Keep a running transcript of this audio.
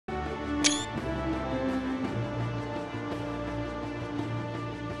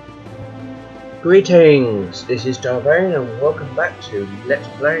Greetings, this is Darvane and welcome back to Let's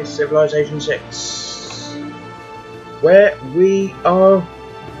Play Civilization 6, where we are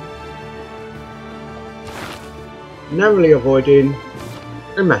narrowly avoiding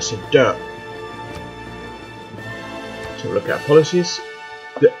a massive derp. So look at policies.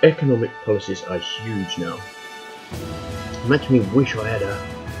 The economic policies are huge now. It makes me wish I had a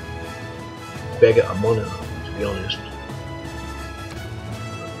beggar a monitor, to be honest.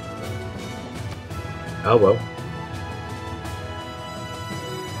 Oh well.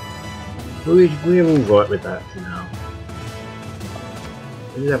 We're alright with that for now.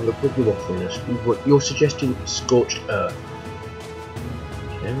 Let's have a look what you're offering us. You're suggesting scorched earth.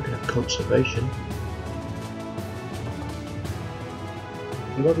 Okay, we can have conservation.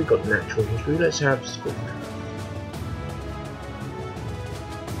 What have we got? Natural history. Let's have scorched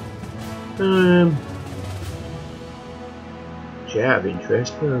earth. Actually, out of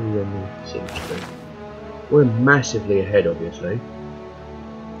interest, where are we on the industry? We're massively ahead, obviously.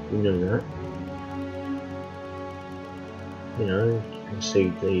 You know that. You know, you can see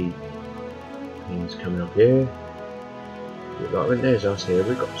the things coming up here. Like, there's us here.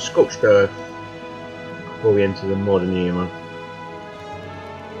 We've got scorched earth before we enter the modern era.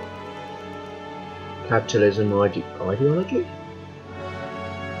 Capitalism ideology?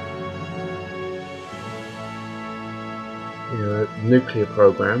 You know, nuclear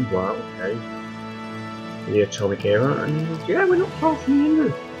program. Wow, okay. The atomic era, and yeah, we're not far from the end of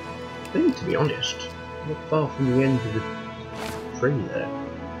the thing, to be honest. Not far from the end of the tree there.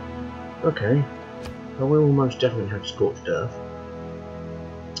 Okay, well, we will most definitely have scorched earth.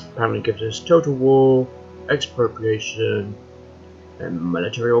 Apparently gives us total war, expropriation, and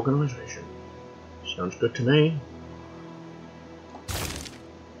military organisation. Sounds good to me.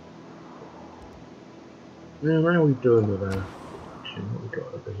 Now, how are we doing with our action? What we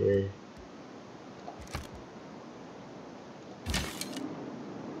got over here?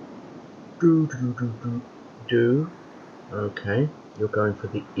 Okay, you're going for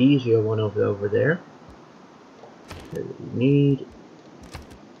the easier one over there. Okay, we need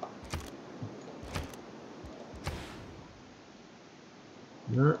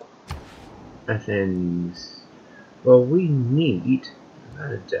not Athens. Well, we need,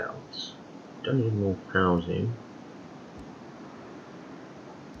 without a doubt, don't need more housing.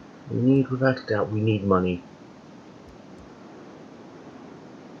 We need, without a doubt, we need money.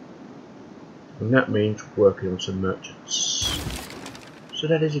 And that means working on some merchants. So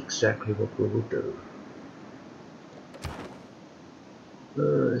that is exactly what we will do.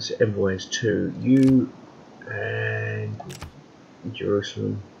 This envoys to you and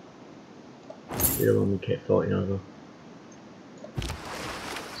Jerusalem. You don't want me to keep fighting over.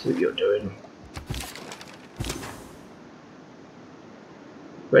 See what you're doing.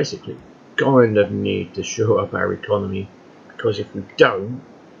 Basically, kind of need to shore up our economy, because if we don't,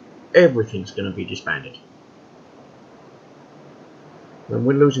 everything's going to be disbanded. And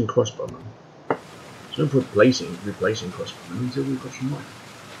we're losing crossbowmen. So I'm replacing crossbowmen until we've got some money.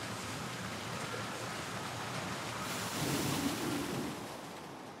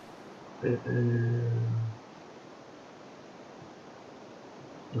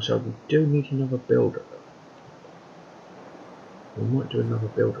 So we do need another builder. We might do another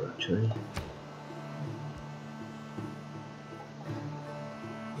builder actually.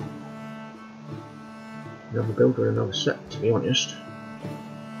 Another builder, another set, to be honest.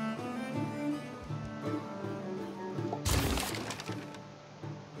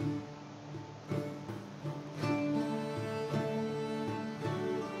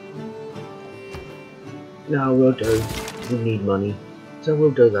 No, we'll do. We need money, so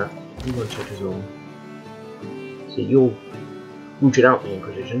we'll do that. We won't take as long. See, you're rooted out the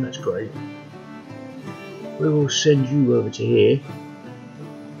Inquisition, that's great. We will send you over to here.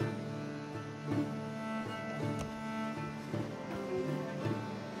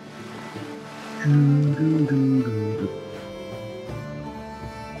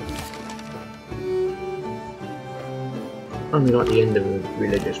 Only like the end of a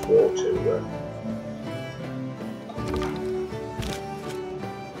religious war to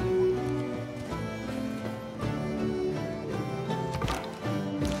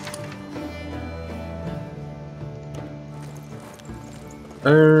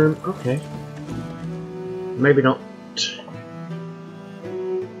okay. Maybe not.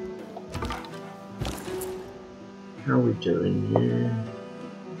 How are we doing here?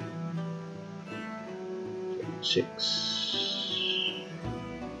 6.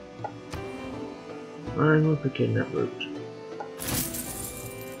 And we'll begin that route.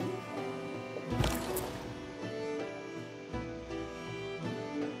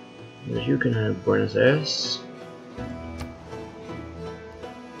 As you can have Buenos Aires.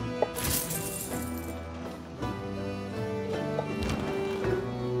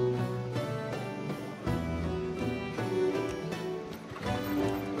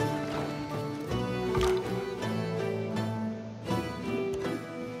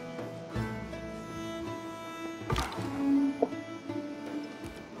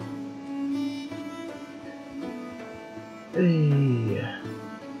 Hey.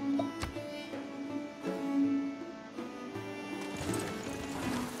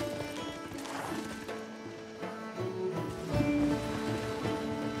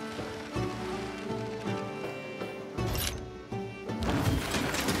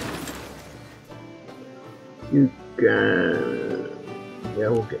 You can... Yeah,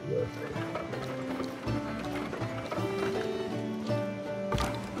 we'll get you over there.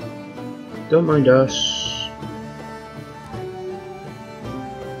 Don't mind us.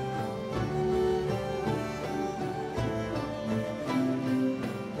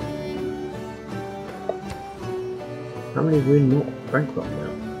 How many we're not bankrupt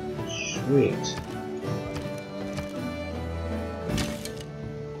now? Sweet.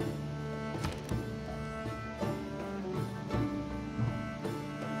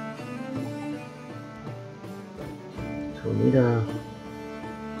 So we need a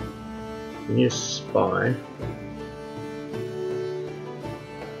spy.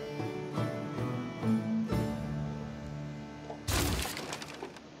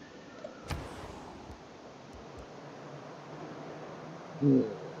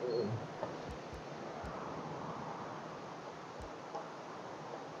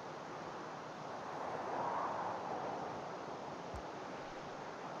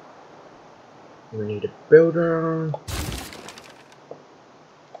 We need a builder.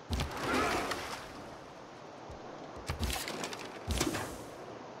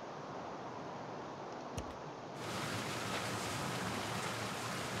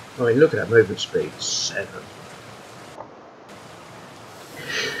 I mean, look at that movement speed, 7.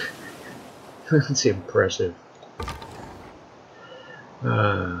 That's impressive.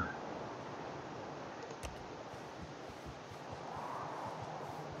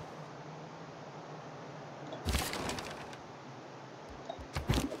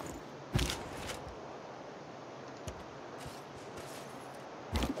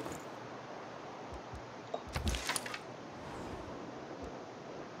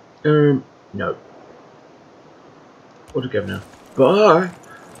 No. All together now. Bye!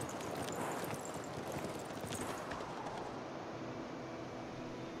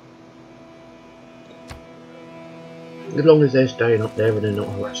 As long as they're staying up there and they're not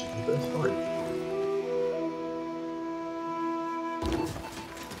harassing people, that's fine.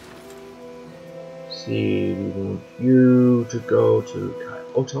 See, we want you to go to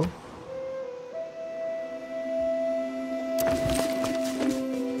Kyoto.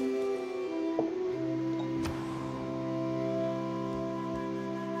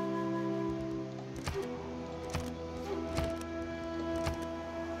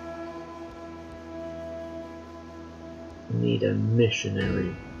 Need a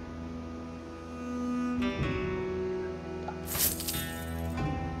missionary.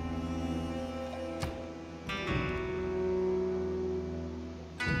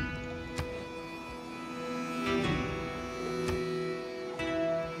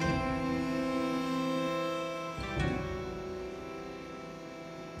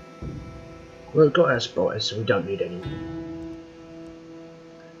 Well, we've got our spotters, so we don't need any.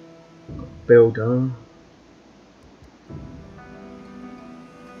 Builder.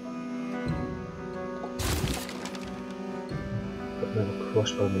 Another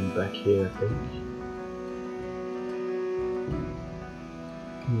crossbowman back here, I think.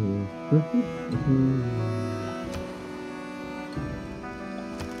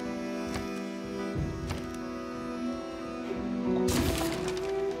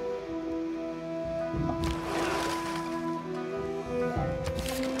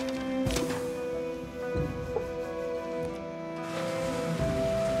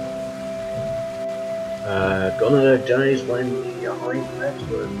 Gone are the days when the ironclads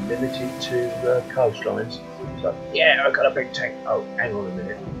were limited to coastlines. So, yeah, I got a big tank. Oh, hang on a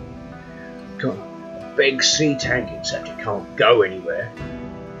minute. Got a big sea tank, except it can't go anywhere.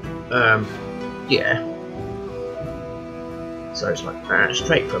 Yeah. So it's like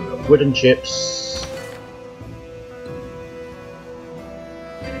straight from the wooden ships.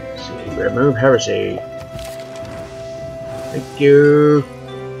 See, remove heresy. Thank you.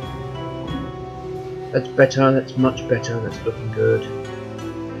 That's better, that's much better, that's looking good.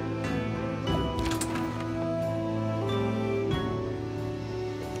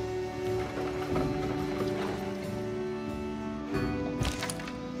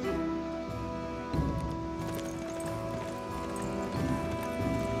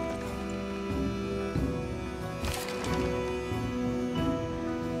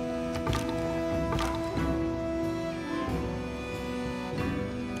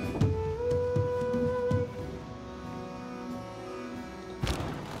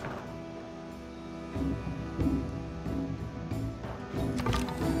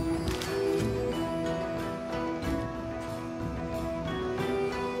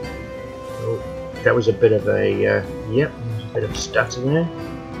 That was a bit of a, yep, a bit of a stutter there.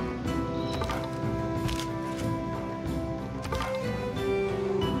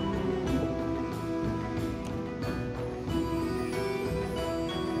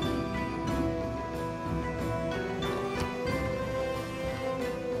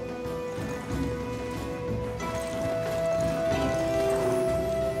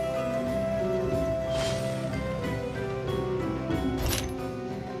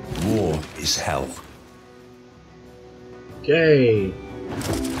 War is hell. Okay.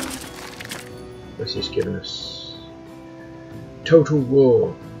 What's this giving us? Total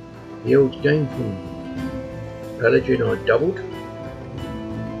War. Yields gained from Pelagian are doubled.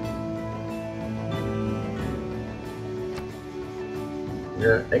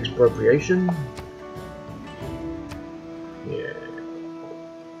 Expropriation. Yeah.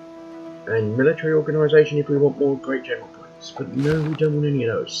 And military organisation if we want more great general points. But no, we don't want any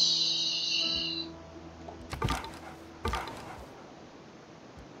of those.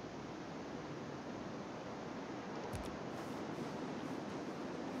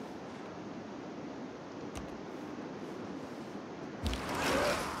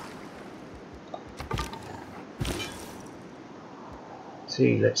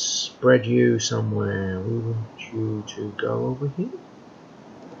 See, let's spread you somewhere. We want you to go over here.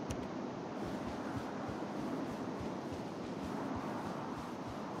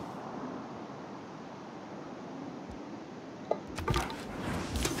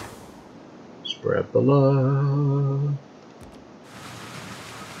 Spread the love.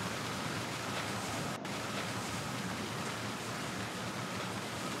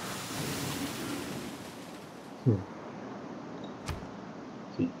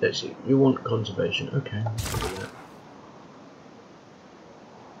 See, let's see. You want conservation? Okay. Let's do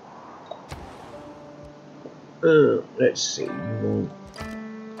that. Let's see. You want.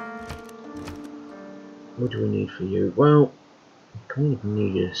 What do we need for you? Well, we kind of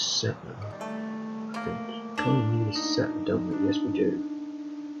need a settler. I think. Kind of need a settler, don't we? Yes, we do.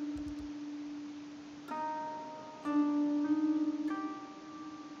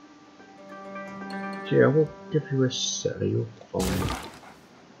 So yeah, we'll give you a settler. You're fine.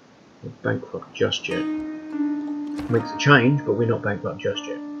 We're bankrupt just yet. Makes a change, but we're not bankrupt just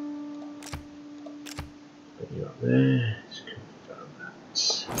yet. Put you up there. Let's confirm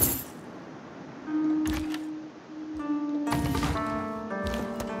that.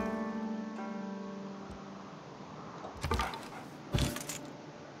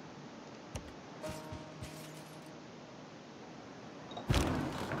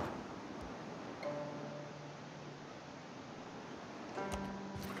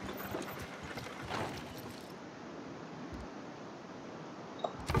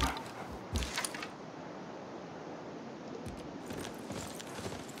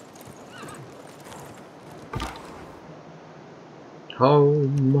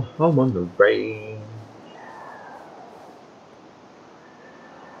 Home on the range.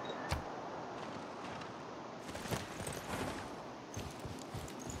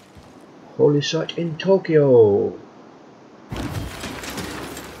 Holy site in Tokyo.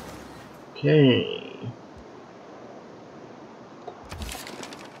 Okay.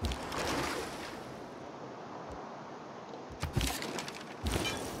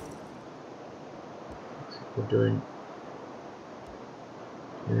 Looks like we're doing.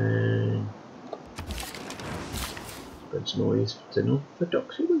 And spread some noise to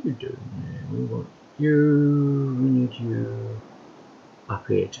Orthodoxy. What are you doing there? We want you. We need you up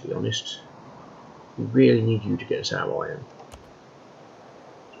here, to be honest. We really need you to get us out of iron.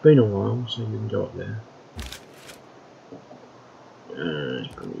 It's been a while, so you can go up there. Let's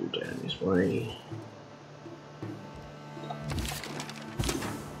bring you down this way.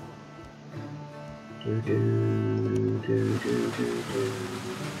 Do do do do do do.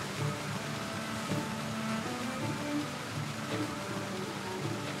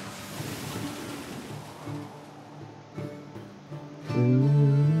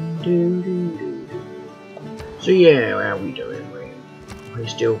 So yeah, how are we doing? We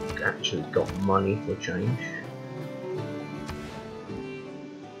still actually got money for change.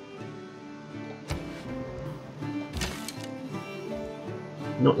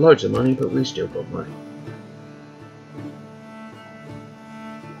 Not loads of money, but we still got money.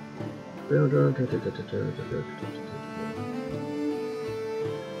 Well,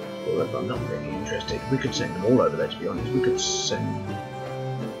 I'm not really interested. We could send them all over there, to be honest. We could send.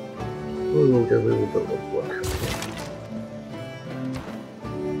 We will build a work.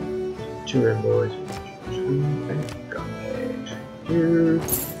 2 envoys. And go ahead. Here.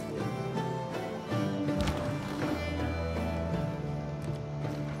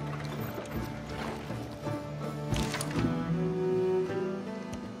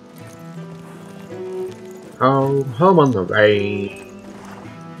 home on the range.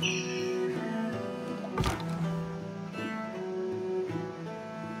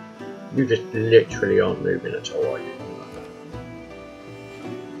 You just literally aren't moving at all, are you?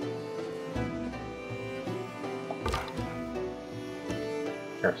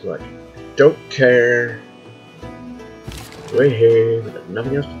 That's like, don't care. We're here, we've got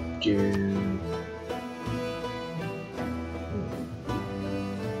nothing else to do.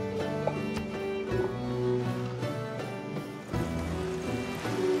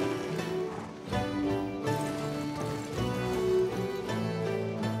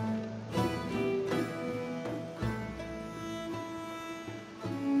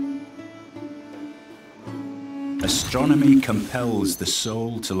 Astronomy compels the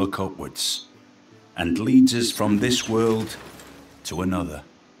soul to look upwards and leads us from this world to another.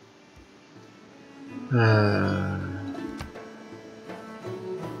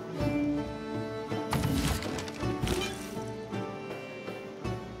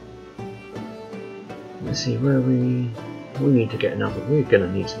 Let's see, where are we? We need to get another. We're going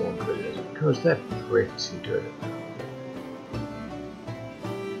to need some more critters because they're pretty good.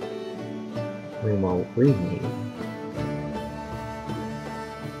 Meanwhile, we need.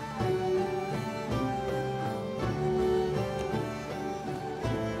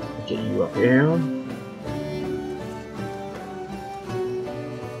 Get you up here.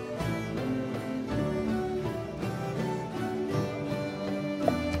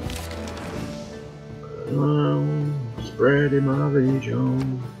 Spread in my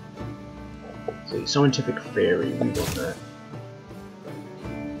region. See, scientific theory, we want that.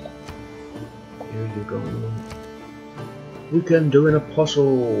 Here you go. We can do an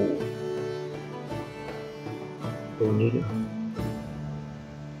apostle. Don't need it.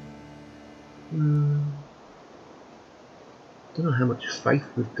 Don't know how much faith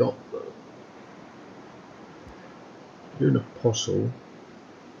we've got though. Do an apostle.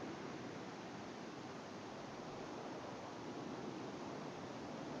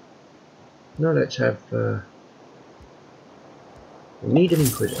 No, let's have. We need an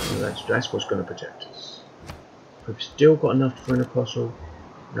Inquisitor. That's what's going to protect us. We've still got enough for an apostle.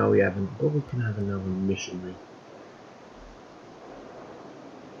 No, we haven't. But we can have another missionary.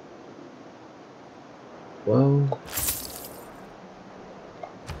 Well,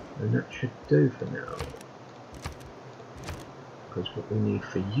 and that should do for now. Because what we need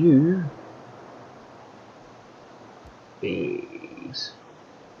for you is.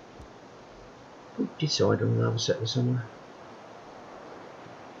 We decide on another settler somewhere.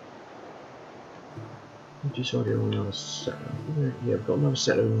 We decided on another settler. Yeah, we've got another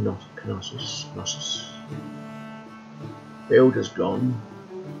settler in Knossos. Builder's gone.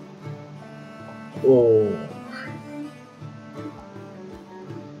 Oh.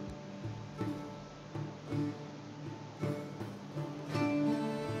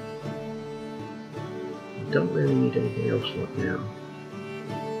 Don't really need anything else right now.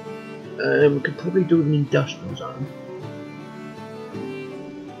 We could probably do an industrial zone.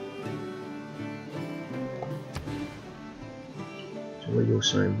 So what you're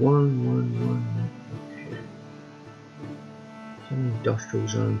saying, one. Okay. So an industrial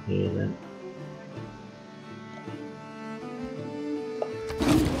zone here then.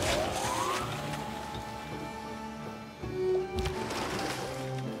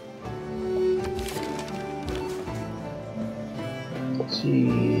 Let's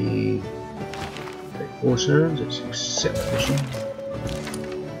see. Okay, 4 sounds, let's accept the mission.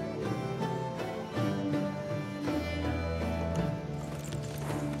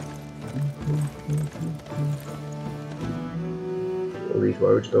 All these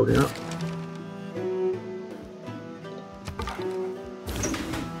roads building up.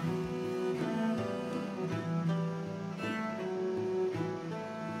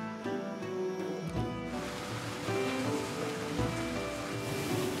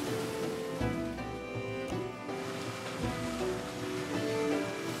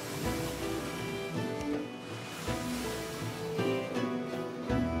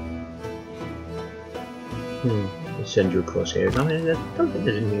 Let's send you across here. I mean, I don't think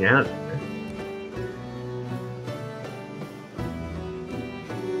there's anything out there.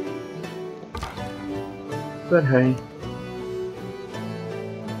 But hey.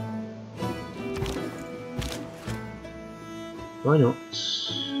 Why not?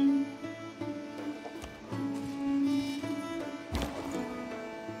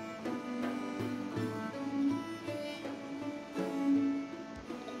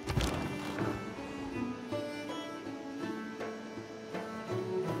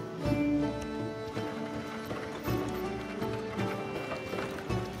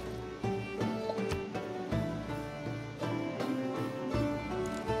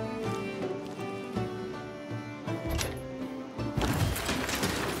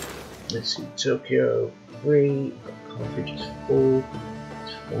 let's see, Tokyo 3, Carthage is 4,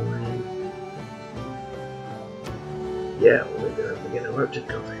 it's 5. Yeah, we're going to road to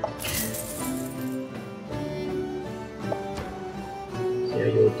Carthage. See how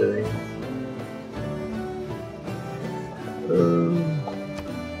you're doing.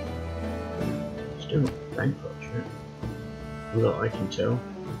 Still not bankrupt yet. From what I can tell.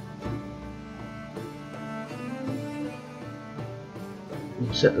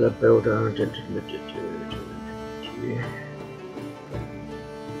 Settler builder. We've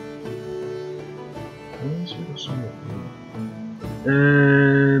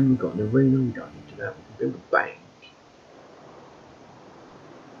got an arena, we don't need to do that, we can build a bank.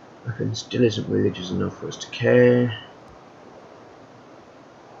 Athens still isn't religious enough for us to care.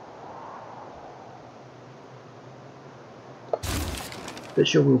 But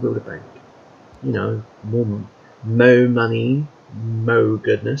sure, we'll build a bank. You know, more money, mo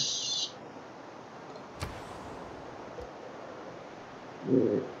goodness.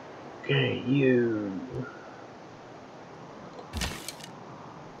 Okay, you.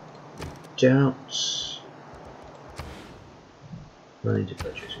 Doubts. Money to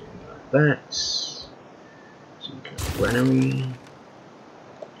purchase anything like that. So you can granary.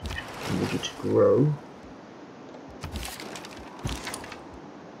 Need it to grow.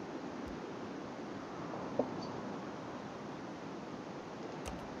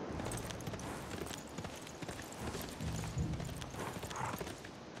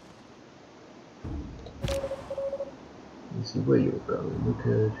 See where you're going. We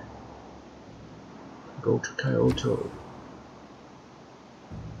could go to Kyoto.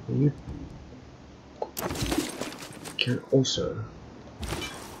 You can also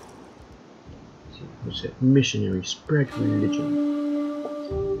what's it? Missionary spread religion.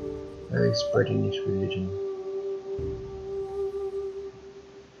 Are they spreading this religion?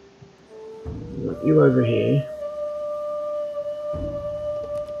 You over here.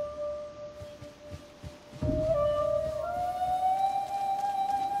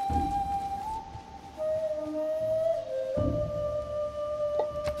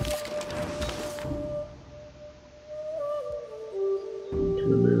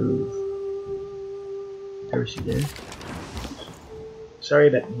 There. Sorry,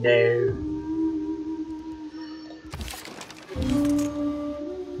 but no.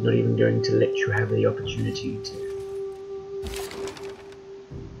 Not even going to let you have the opportunity to.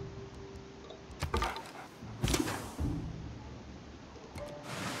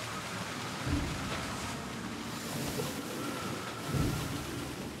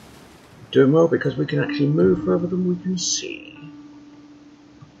 Doing well because we can actually move further than we can see.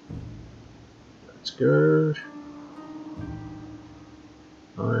 That's good.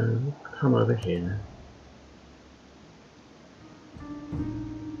 I'll come over here.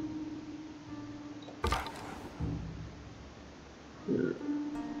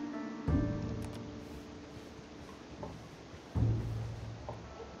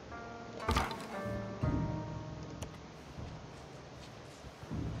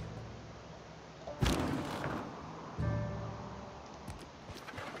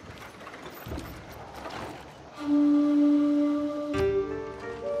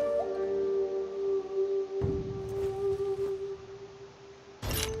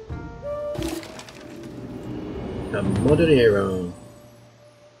 A modern hero.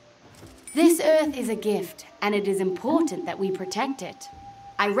 This earth is a gift, and it is important that we protect it.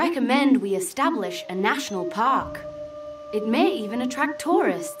 I recommend we establish a national park. It may even attract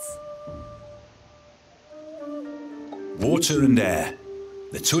tourists. Water and air,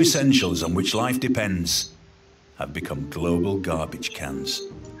 the two essentials on which life depends, have become global garbage cans.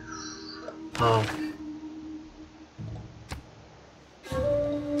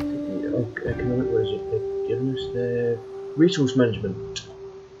 Economic, where is it? They've given us their resource management.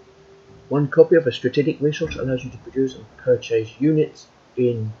 One copy of a strategic resource allows you to produce and purchase units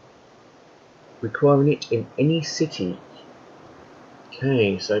in requiring it in any city.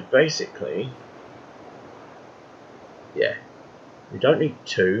 Okay, so basically, yeah, we don't need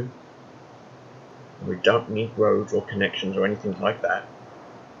two. We don't need roads or connections or anything like that.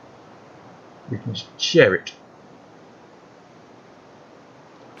 We can just share it.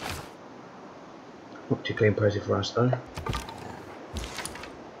 Not particularly impressive for us though,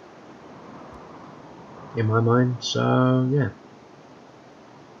 in my mind, so yeah.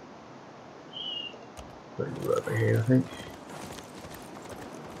 Put it over here, I think.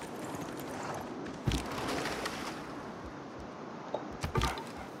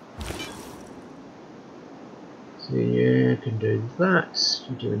 So yeah, I can do that,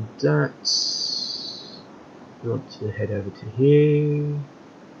 you're doing that. We want to head over to here.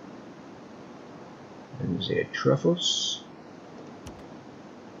 Who's here? Truffles.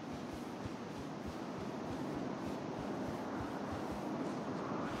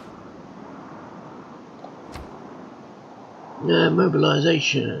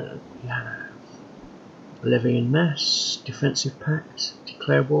 Mobilization. Yeah. Levy en masse, defensive pact,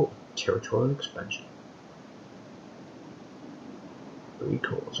 declare war, territorial expansion.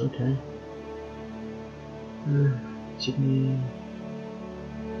 Recalls, okay. Sydney,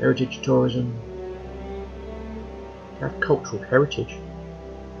 heritage tourism, have cultural heritage.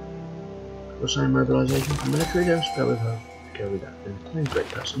 Assign mobilization for military, don't spell with her. Go with that then. Claim great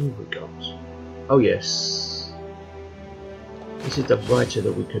personal regards. Oh yes. This is the writer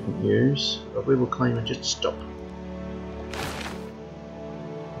that we couldn't use, but we will claim and just stop.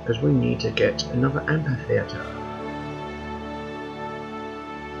 Because we need to get another amphitheatre.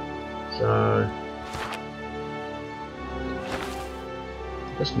 So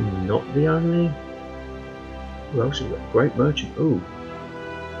that's not the only. Who else have we got? Great merchant. Ooh.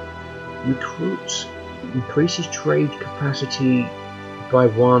 Recruits. Increases trade capacity by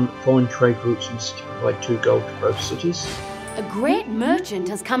 1. Foreign trade routes in the city provide 2 gold to both cities. A great merchant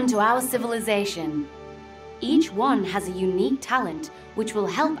has come to our civilization. Each one has a unique talent which will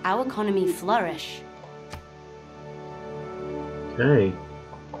help our economy flourish. Okay,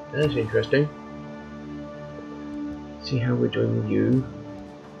 that's interesting. See how we're doing with you.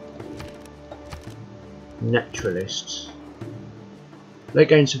 Naturalists. Lake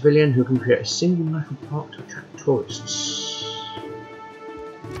Game civilian who can create a single natural park to attract tourists.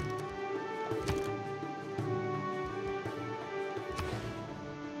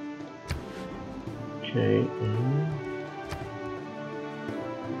 Okay.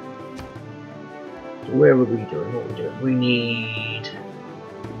 So where are we doing? What are we doing? We need.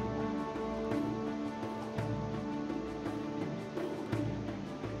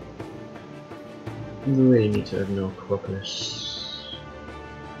 We really need to have no Acropolis.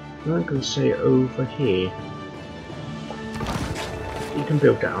 I'm going to say over here. You can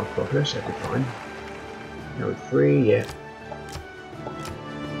build that Acropolis, that'll be fine. No 3, yeah.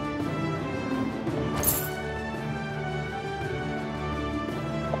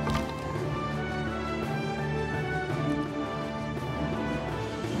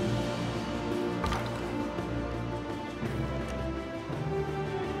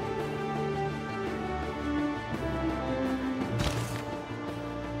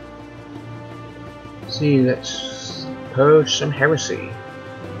 See, let's purge some heresy.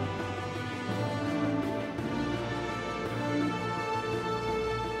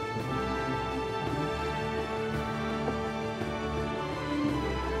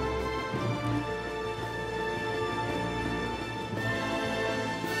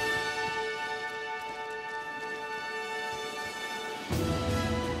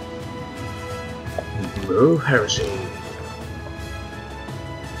 Remove heresy.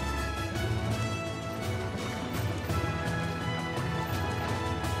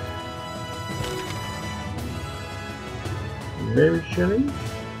 Mary Shelley?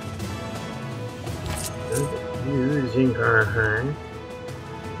 You zinc our hand.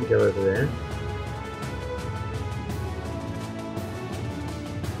 You go over there.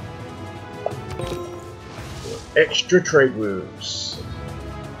 Extra trade routes.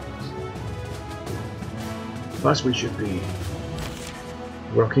 Plus we should be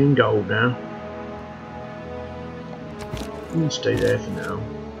rocking gold now. You can stay there for now.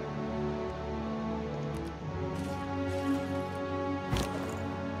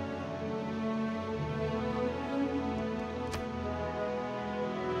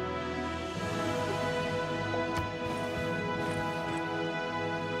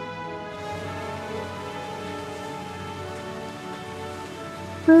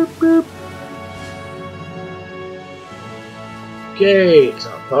 Boop, boop. Okay, it's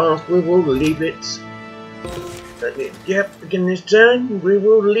our path, we will leave it. Yep, begin this turn, we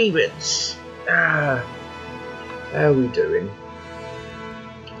will leave it. How are we doing?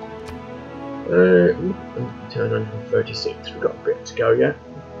 Turn 136, we've got a bit to go yet.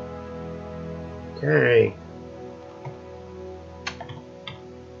 Okay.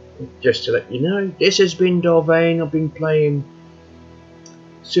 Just to let you know, this has been Darvain. I've been playing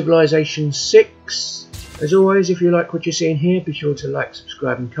Civilization 6. As always, if you like what you're seeing here, be sure to like,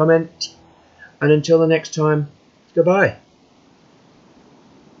 subscribe and comment. And until the next time, goodbye.